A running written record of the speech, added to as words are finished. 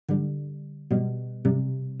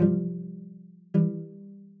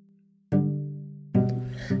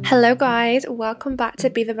Hello, guys. Welcome back to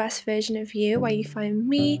Be the Best Version of You, where you find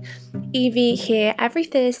me, Evie, here every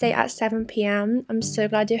Thursday at 7 p.m. I'm so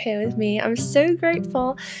glad you're here with me. I'm so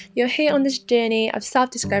grateful you're here on this journey of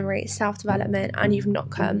self-discovery, self-development, and you've not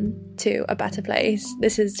come to a better place.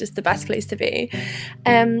 This is just the best place to be.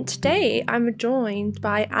 Today, I'm joined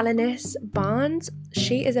by Alannis Barnes.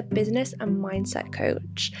 She is a business and mindset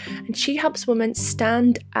coach, and she helps women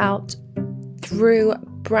stand out through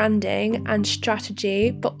branding and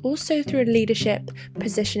strategy, but also through leadership,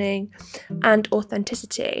 positioning, and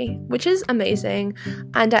authenticity, which is amazing.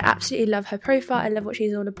 And I absolutely love her profile. I love what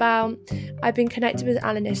she's all about. I've been connected with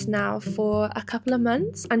Alannis now for a couple of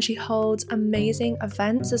months, and she holds amazing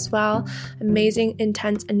events as well, amazing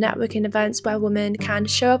intense and networking events where women can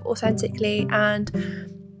show up authentically and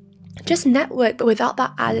just network, but without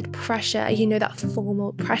that added pressure, that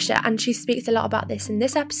formal pressure. And she speaks a lot about this in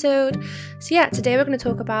this episode. So yeah, today we're going to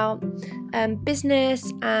talk about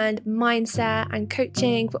business and mindset and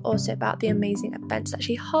coaching, but also about the amazing events that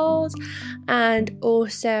she holds, and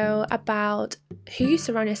also about who you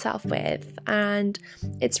surround yourself with. And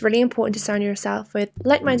it's really important to surround yourself with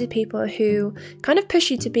like-minded people who kind of push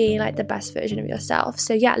you to be like the best version of yourself.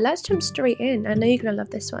 So yeah, let's jump straight in. I know you're going to love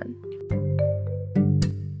this one.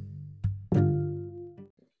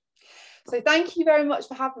 So thank you very much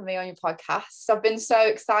for having me on your podcast. I've been so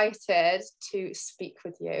excited to speak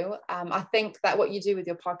with you. I think that what you do with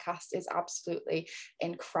your podcast is absolutely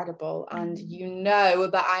incredible. And you know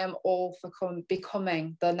that I am all for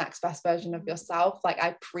becoming the next best version of yourself. Like,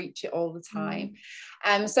 I preach it all the time.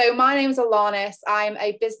 So my name is Alannis. I'm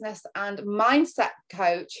a business and mindset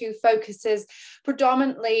coach who focuses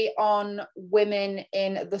predominantly on women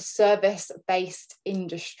in the service-based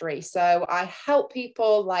industry. So I help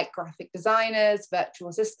people like graphic designers, virtual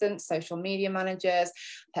assistants, social media managers,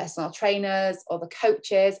 personal trainers, other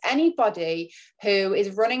coaches, anybody who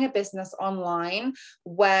is running a business online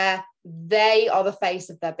where they are the face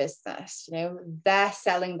of their business. They're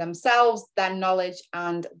selling themselves, their knowledge,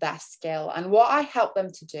 and their skill. And what I help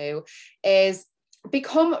them to do is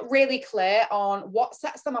become really clear on what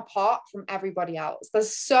sets them apart from everybody else.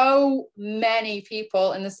 There's so many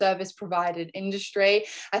people in the service provided industry.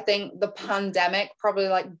 I think the pandemic probably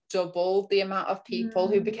doubled the amount of people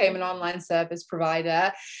who became an online service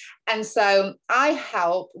provider. And so I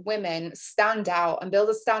help women stand out and build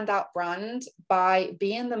a standout brand by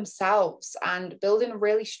being themselves and building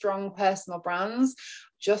really strong personal brands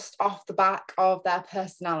just off the back of their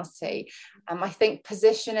personality. I think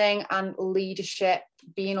positioning and leadership,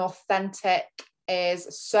 being authentic, is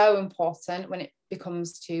so important when it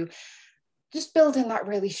becomes to just building that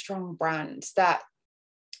really strong brand that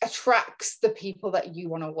attracts the people that you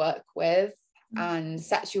want to work with and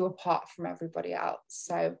sets you apart from everybody else.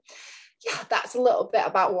 So yeah, that's a little bit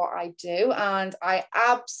about what I do, and I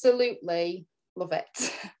absolutely love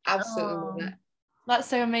it. Absolutely love it. That's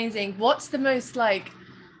so amazing. What's the most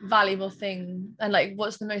valuable thing, and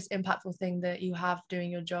what's the most impactful thing that you have doing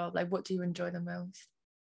your job? What do you enjoy the most?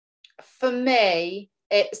 For me,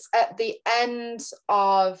 it's at the end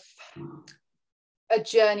of a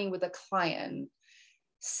journey with a client,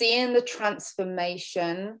 seeing the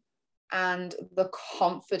transformation and the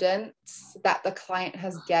confidence that the client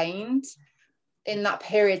has gained in that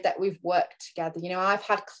period that we've worked together. I've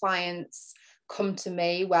had clients come to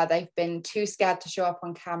me where they've been too scared to show up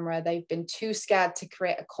on camera. They've been too scared to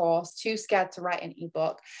create a course, too scared to write an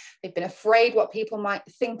ebook. They've been afraid what people might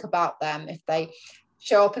think about them if they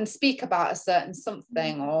show up and speak about a certain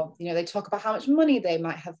something, or, they talk about how much money they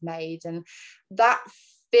might have made. And that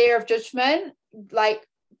fear of judgment,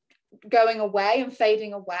 going away and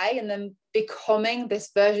fading away, and then becoming this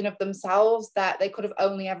version of themselves that they could have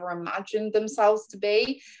only ever imagined themselves to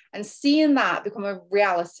be, and seeing that become a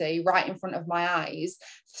reality right in front of my eyes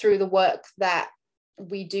through the work that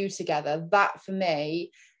we do together. That for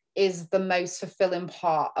me is the most fulfilling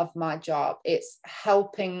part of my job. It's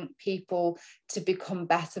helping people to become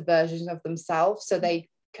better versions of themselves so they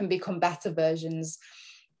can become better versions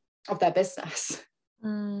of their business.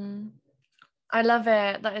 I love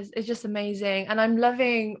it. It's just amazing. And I'm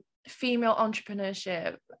loving female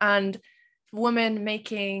entrepreneurship and women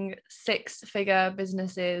making six-figure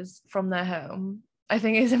businesses from their home. I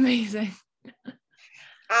think it's amazing.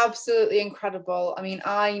 Absolutely incredible. I mean,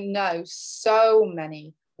 I know so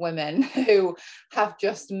many women who have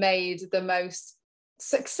just made the most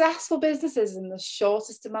successful businesses in the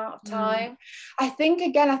shortest amount of time. I think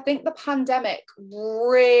the pandemic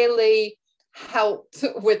really helped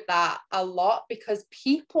with that a lot, because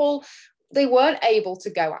people, they weren't able to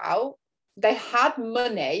go out. they had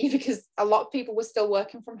money because a lot of people were still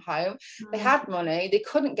working from home. They had money, they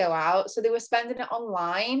couldn't go out, so they were spending it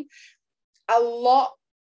online. A lot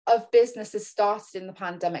of businesses started in the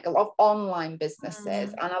pandemic, a lot of online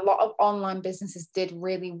businesses, and a lot of online businesses did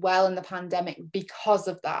really well in the pandemic because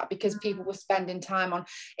of that, because people were spending time on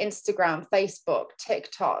Instagram, Facebook,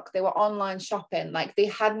 TikTok. They were online shopping, like they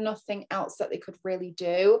had nothing else that they could really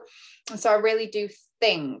do. And so I really do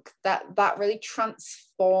think that really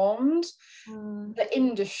transformed the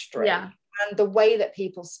industry, and the way that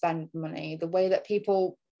people spend money, the way that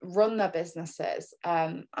people run their businesses,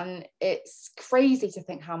 and it's crazy to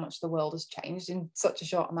think how much the world has changed in such a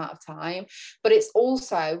short amount of time. But it's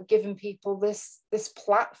also given people this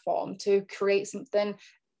platform to create something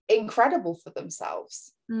incredible for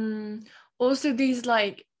themselves. Also, these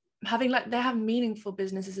like having like they have meaningful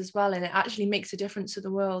businesses as well, and it actually makes a difference to the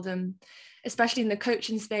world, and especially in the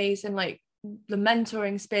coaching space and like the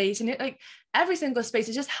mentoring space, and it like every single space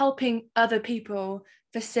is just helping other people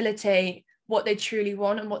facilitate what they truly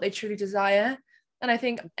want and what they truly desire. And I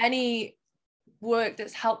think any work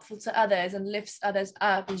that's helpful to others and lifts others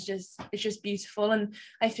up is just beautiful. And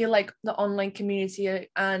I feel like the online community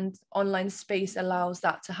and online space allows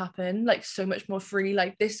that to happen like so much more free.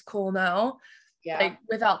 Like this call now, like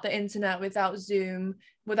without the internet, without Zoom,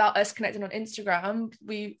 without us connecting on Instagram,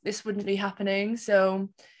 this wouldn't be happening. So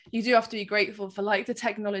you do have to be grateful for like the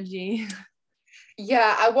technology.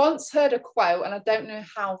 Yeah, I once heard a quote, and I don't know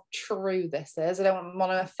how true this is. I don't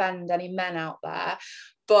want to offend any men out there,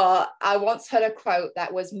 but I once heard a quote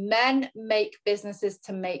that was, men make businesses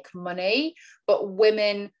to make money, but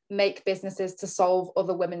women make businesses to solve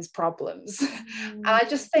other women's problems. And I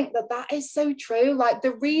just think that is so true. Like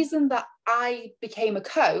the reason that I became a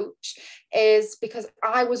coach is because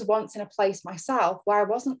I was once in a place myself where I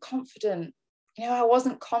wasn't confident. You know, I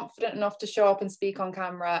wasn't confident enough to show up and speak on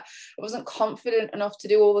camera. I wasn't confident enough to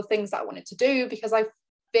do all the things that I wanted to do because I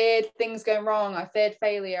feared things going wrong. I feared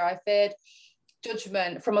failure. I feared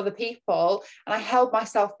judgment from other people. And I held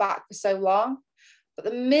myself back for so long. But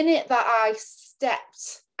the minute that I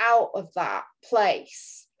stepped out of that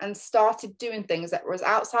place and started doing things that was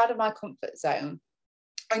outside of my comfort zone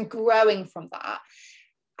and growing from that,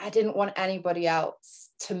 I didn't want anybody else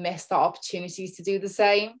to miss the opportunities to do the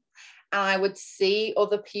same. And I would see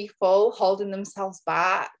other people holding themselves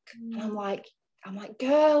back. And I'm like,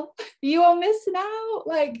 girl, you are missing out.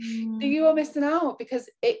 Like, you are missing out, because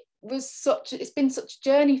it's been such a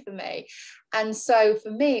journey for me. And so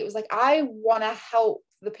for me, it was like, I want to help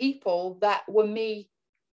the people that were me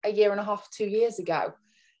a year and a half, 2 years ago.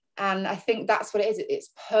 And I think that's what it is.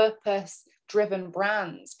 It's purpose-driven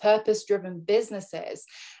brands, purpose-driven businesses.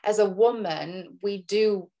 As a woman, we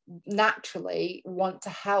do naturally want to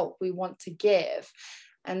help, we want to give.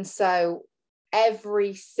 And so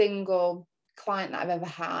every single client that I've ever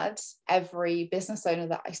had, every business owner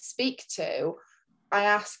that I speak to, I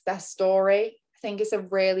ask their story. I think it's a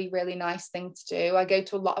really, really nice thing to do. I go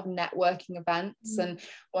to a lot of networking events, and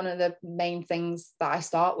one of the main things that I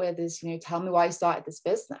start with is, tell me why you started this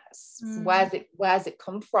business. Where's it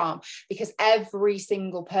come from? Because every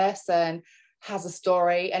single person has a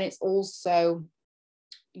story, and it's also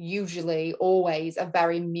usually always a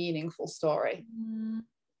very meaningful story.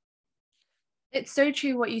 It's so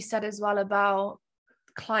true what you said as well about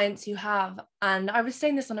clients you have. And I was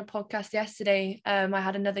saying this on a podcast yesterday. I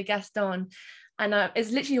had another guest on, and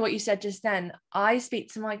it's literally what you said just then. I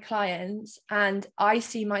speak to my clients and I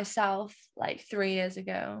see myself like 3 years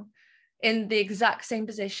ago in the exact same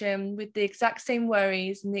position with the exact same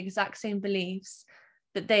worries and the exact same beliefs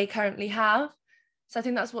that they currently have. So I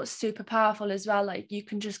think that's what's super powerful as well. Like you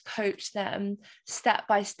can just coach them step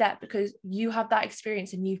by step because you have that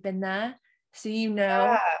experience and you've been there. So you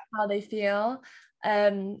know how they feel.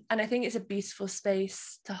 And I think it's a beautiful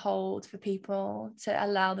space to hold for people to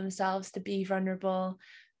allow themselves to be vulnerable,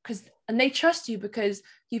 and they trust you because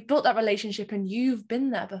you've built that relationship and you've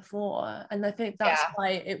been there before. And I think that's why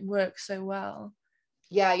it works so well.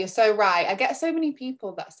 Yeah, you're so right. I get so many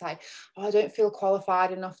people that say, I don't feel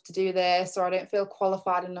qualified enough to do this, or I don't feel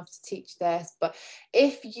qualified enough to teach this. But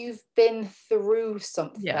if you've been through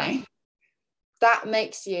something, that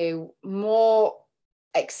makes you more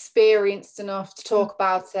experienced enough to talk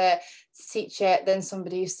about it, to teach it, than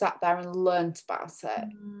somebody who sat there and learned about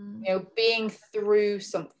it. Being through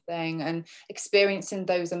something and experiencing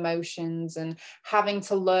those emotions and having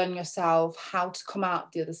to learn yourself how to come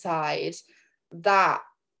out the other side, that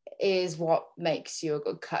is what makes you a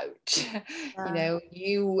good coach.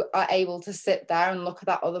 You are able to sit there and look at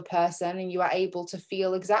that other person, and you are able to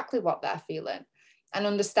feel exactly what they're feeling and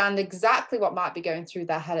understand exactly what might be going through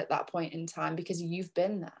their head at that point in time, because you've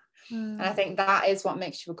been there. And I think that is what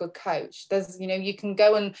makes you a good coach. There's, you know, you can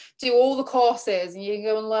go and do all the courses and you can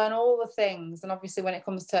go and learn all the things. And obviously when it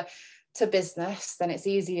comes to business, then it's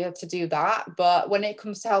easier to do that. But when it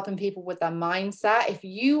comes to helping people with their mindset, if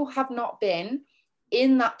you have not been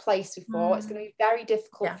in that place before, it's going to be very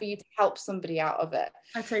difficult for you to help somebody out of it.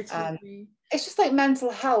 I totally agree. It's just like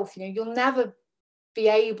mental health, you know, you'll never be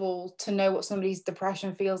able to know what somebody's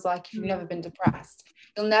depression feels like if you've never been depressed.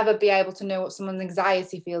 You'll never be able to know what someone's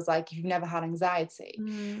anxiety feels like if you've never had anxiety.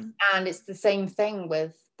 And it's the same thing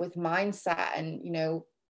with mindset and, you know,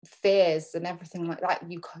 fears and everything like that.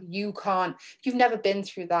 You can't, if you've never been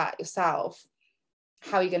through that yourself,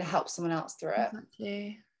 how are you going to help someone else through it?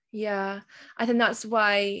 Exactly. Yeah, I think that's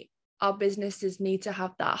why our businesses need to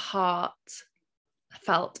have that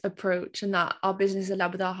heartfelt approach, and that our business is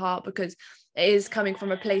led with our heart, because it is coming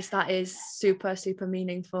from a place that is super, super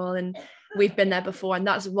meaningful, and we've been there before, and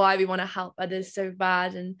that's why we want to help others so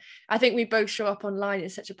bad. And I think we both show up online in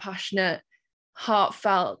such a passionate,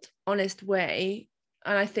 heartfelt, honest way,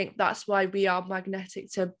 and I think that's why we are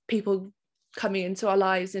magnetic to people coming into our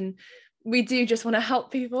lives, and we do just want to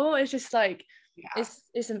help people. It's just like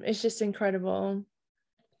it's just incredible.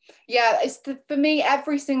 Yeah, for me,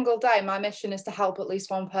 every single day my mission is to help at least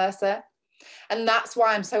one person, and that's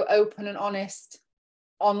why I'm so open and honest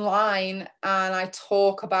online, and I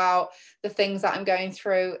talk about the things that I'm going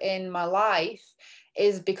through in my life,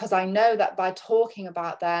 is because I know that by talking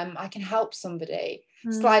about them I can help somebody.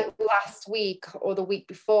 It's like last week or the week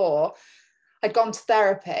before, I'd gone to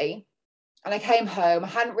therapy and I came home. I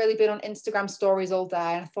hadn't really been on Instagram stories all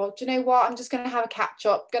day, and I thought, you know what, I'm just going to have a catch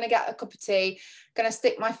up, going to get a cup of tea, going to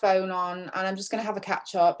stick my phone on, and I'm just going to have a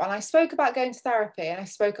catch up. And I spoke about going to therapy, and I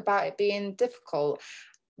spoke about it being difficult,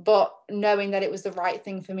 but knowing that it was the right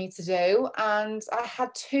thing for me to do. And I had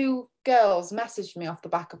 2 girls message me off the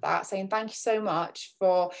back of that saying, thank you so much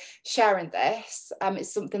for sharing this.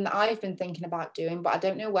 It's something that I've been thinking about doing, but I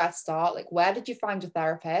don't know where to start. Like, where did you find your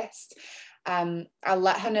therapist? I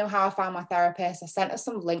let her know how I found my therapist. I sent her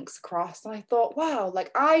some links across, and I thought, wow, like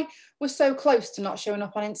I was so close to not showing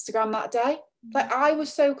up on Instagram that day. Like I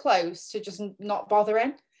was so close to just not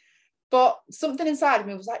bothering. But something inside of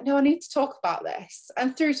me was like, no, I need to talk about this.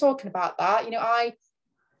 And through talking about that, you know,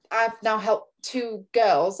 I've now helped 2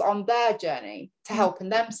 girls on their journey to helping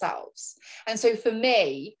themselves. And so for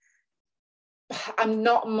me, I'm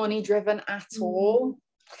not money driven at all.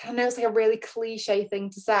 I know it's like a really cliche thing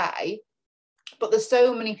to say, but there's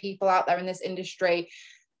so many people out there in this industry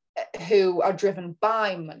who are driven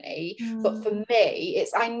by money. But for me,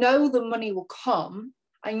 it's, I know the money will come.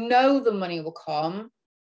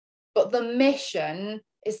 But the mission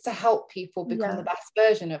is to help people become the best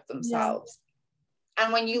version of themselves.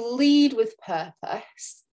 And when you lead with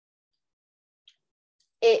purpose,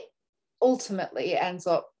 it ultimately ends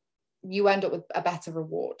up, you end up with a better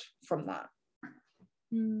reward from that.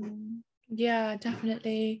 Yeah,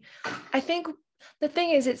 definitely. I think the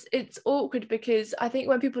thing is, it's awkward, because I think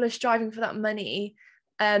when people are striving for that money,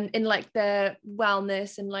 in like their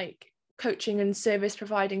wellness and like coaching and service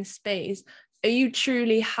providing space, are you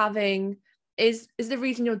truly having, is the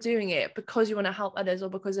reason you're doing it because you want to help others or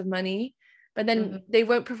because of money? But then they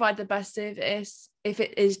won't provide the best service if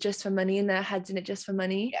it is just for money, and their heads in it just for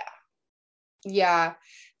money. Yeah,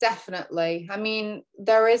 definitely. I mean,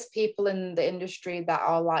 there is people in the industry that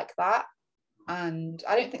are like that, and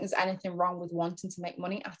I don't think there's anything wrong with wanting to make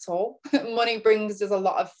money at all. Money brings us a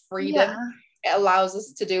lot of freedom. It allows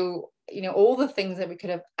us to do, you know, all the things that we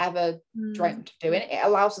could have ever dreamt of doing. It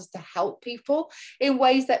allows us to help people in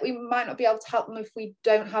ways that we might not be able to help them if we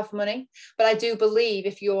don't have money. But I do believe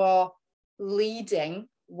if you're leading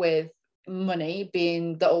with money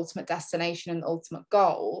being the ultimate destination and the ultimate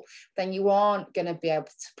goal, then you aren't going to be able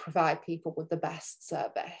to provide people with the best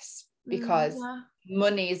service, because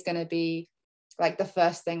money is going to be like the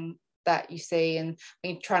first thing that you see. And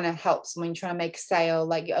when you're trying to help someone, you're trying to make a sale,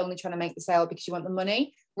 like you're only trying to make the sale because you want the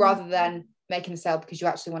money, rather than making a sale because you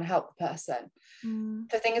actually want to help the person.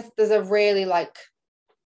 The thing is, there's a really like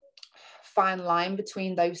fine line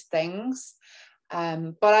between those things.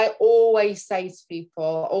 But I always say to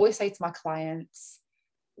people, always say to my clients,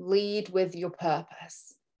 lead with your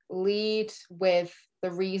purpose. Lead with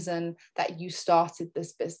the reason that you started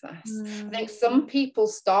this business. I think some people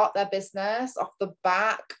start their business off the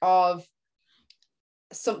back of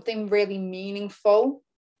something really meaningful,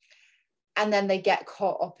 and then they get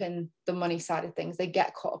caught up in the money side of things. They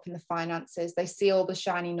get caught up in the finances. They see all the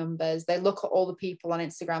shiny numbers. They look at all the people on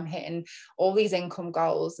Instagram hitting all these income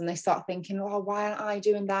goals, and they start thinking, oh, why aren't I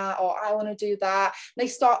doing that? Or I want to do that. They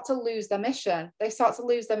start to lose their mission. They start to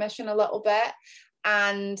lose their mission a little bit,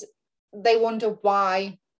 and they wonder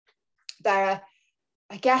why they're,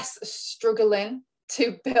 I guess, struggling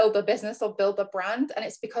to build a business or build a brand, and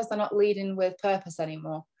it's because they're not leading with purpose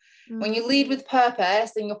anymore. When you lead with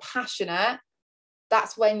purpose and you're passionate,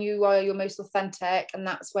 that's when you are your most authentic, and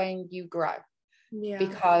that's when you grow.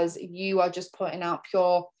 Because you are just putting out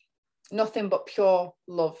nothing but pure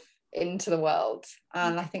love into the world,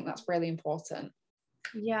 and I think that's really important.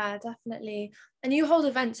 Yeah, definitely. And you hold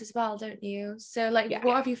events as well, don't you? So like,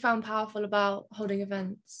 what have you found powerful about holding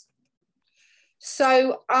events?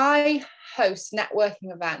 So I host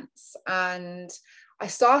networking events, and I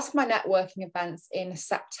started my networking events in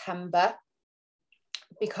September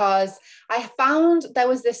because I found there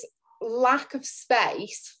was this lack of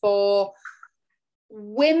space for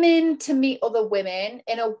women to meet other women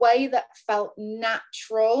in a way that felt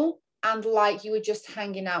natural and like you were just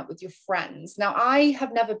hanging out with your friends. Now, I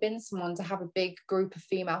have never been someone to have a big group of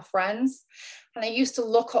female friends. And I used to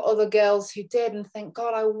look at other girls who did and think,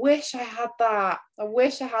 God, I wish I had that. I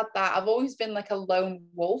wish I had that. I've always been like a lone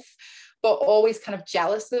wolf, but always kind of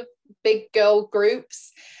jealous of big girl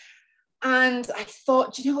groups. And I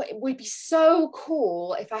thought, you know what, it would be so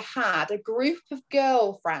cool if I had a group of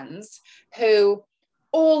girlfriends who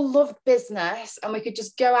all loved business, and we could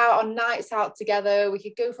just go out on nights out together. We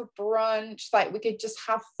could go for brunch, like we could just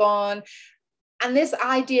have fun. And this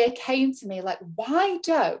idea came to me, like, why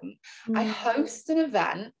don't I host an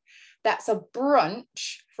event that's a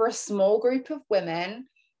brunch for a small group of women,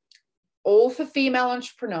 all for female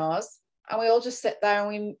entrepreneurs, and we all just sit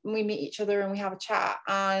there and we meet each other and we have a chat.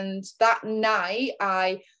 And that night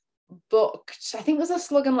I booked, I think it was a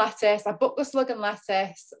slug and lettuce. I booked the slug and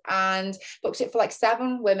lettuce and booked it for like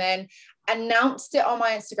 7 women, announced it on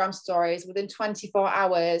my Instagram stories. Within 24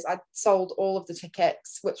 hours, I'd sold all of the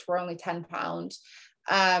tickets, which were only £10.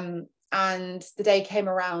 And the day came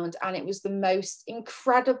around, and it was the most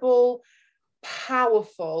incredible,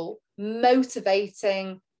 powerful,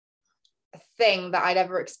 motivating thing that I'd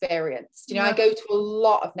ever experienced. You know, I go to a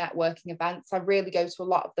lot of networking events. I really go to a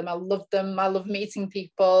lot of them. I love them. I love meeting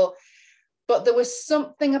people. But there was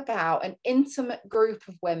something about an intimate group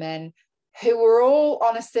of women who were all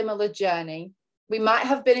on a similar journey. We might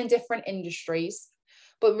have been in different industries,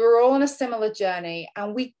 but we were all on a similar journey,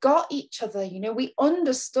 and we got each other, you know, we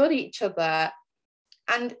understood each other.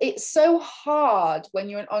 And it's so hard when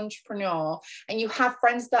you're an entrepreneur and you have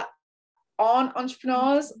friends that aren't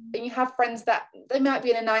entrepreneurs, and you have friends that they might be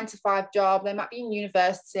in a 9-to-5 job, they might be in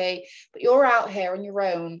university, but you're out here on your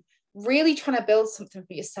own, really trying to build something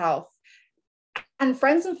for yourself. And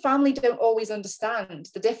friends and family don't always understand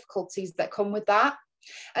the difficulties that come with that.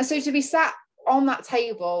 And so to be sat on that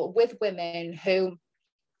table with women who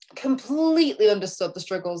completely understood the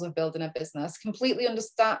struggles of building a business, completely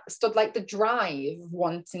understood like the drive of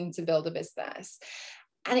wanting to build a business,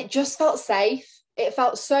 and it just felt safe. It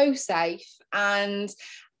felt so safe. And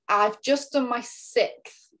I've just done my 6th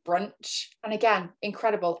brunch, and again,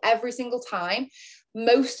 incredible. Every single time,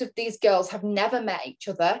 most of these girls have never met each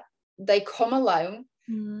other. They come alone,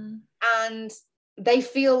 and they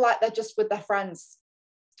feel like they're just with their friends.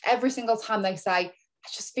 Every single time they say, I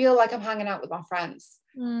just feel like I'm hanging out with my friends.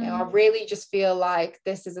 You know, I really just feel like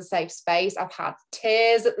this is a safe space. I've had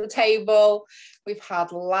tears at the table. We've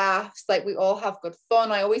had laughs. Like, we all have good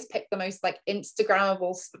fun. I always pick the most like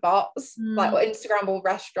Instagrammable spots, like Instagrammable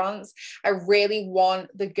restaurants. I really want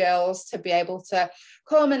the girls to be able to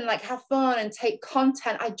come and like have fun and take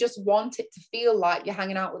content. I just want it to feel like you're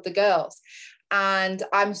hanging out with the girls. And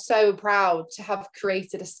I'm so proud to have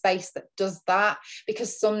created a space that does that,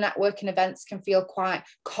 because some networking events can feel quite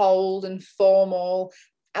cold and formal,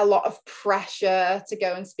 a lot of pressure to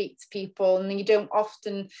go and speak to people, and you don't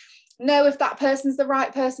often know if that person's the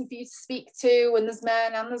right person for you to speak to, and there's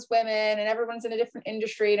men and there's women, and everyone's in a different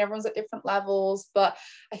industry and everyone's at different levels. But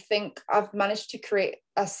I think I've managed to create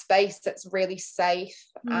a space that's really safe,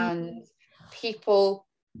 and people,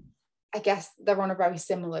 I guess, they're on a very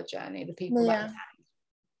similar journey, the people that attend.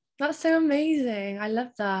 That's so amazing. I love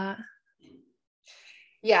that.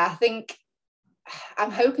 Yeah, I think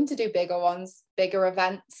I'm hoping to do bigger ones, bigger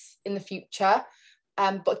events in the future.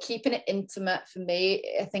 But keeping it intimate for me,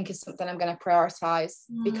 I think, is something I'm going to prioritize,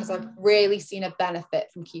 because I've really seen a benefit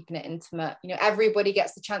from keeping it intimate. You know, everybody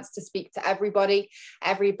gets the chance to speak to everybody.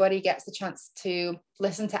 Everybody gets the chance to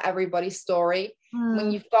listen to everybody's story.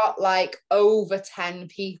 When you've got like over 10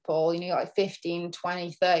 people, you know, like 15,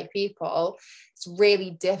 20, 30 people, it's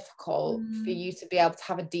really difficult for you to be able to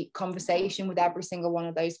have a deep conversation with every single one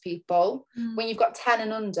of those people. When you've got 10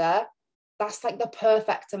 and under, that's like the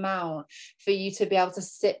perfect amount for you to be able to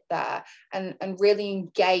sit there and really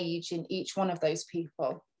engage in each one of those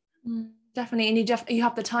people. Definitely. And you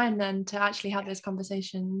have the time then to actually have those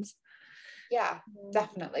conversations. Yeah,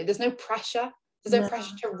 definitely. There's no pressure. There's no No.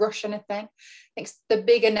 pressure to rush anything. I think the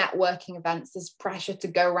bigger networking events, there's pressure to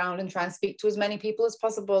go around and try and speak to as many people as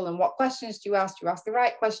possible. And what questions do you ask? Do you ask the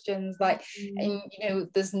right questions? Like, and you know,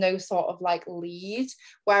 there's no sort of like lead.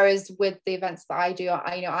 Whereas with the events that I do,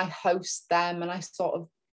 I host them and I sort of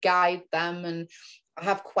guide them, and I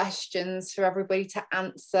have questions for everybody to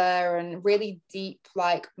answer, and really deep,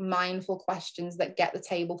 like mindful questions that get the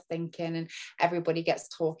table thinking and everybody gets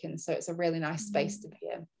talking. So it's a really nice space to be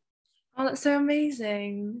in. Oh, that's so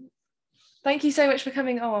amazing. Thank you so much for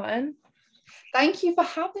coming on. Thank you for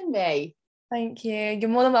having me. Thank you. You're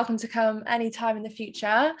more than welcome to come anytime in the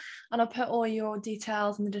future. And I'll put all your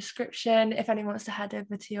details in the description if anyone wants to head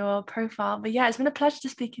over to your profile. But yeah, it's been a pleasure to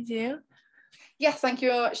speak with you. Yes, thank you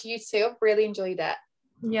very much. You too. I've really enjoyed it.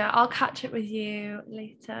 Yeah, I'll catch up with you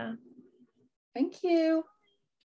later. Thank you.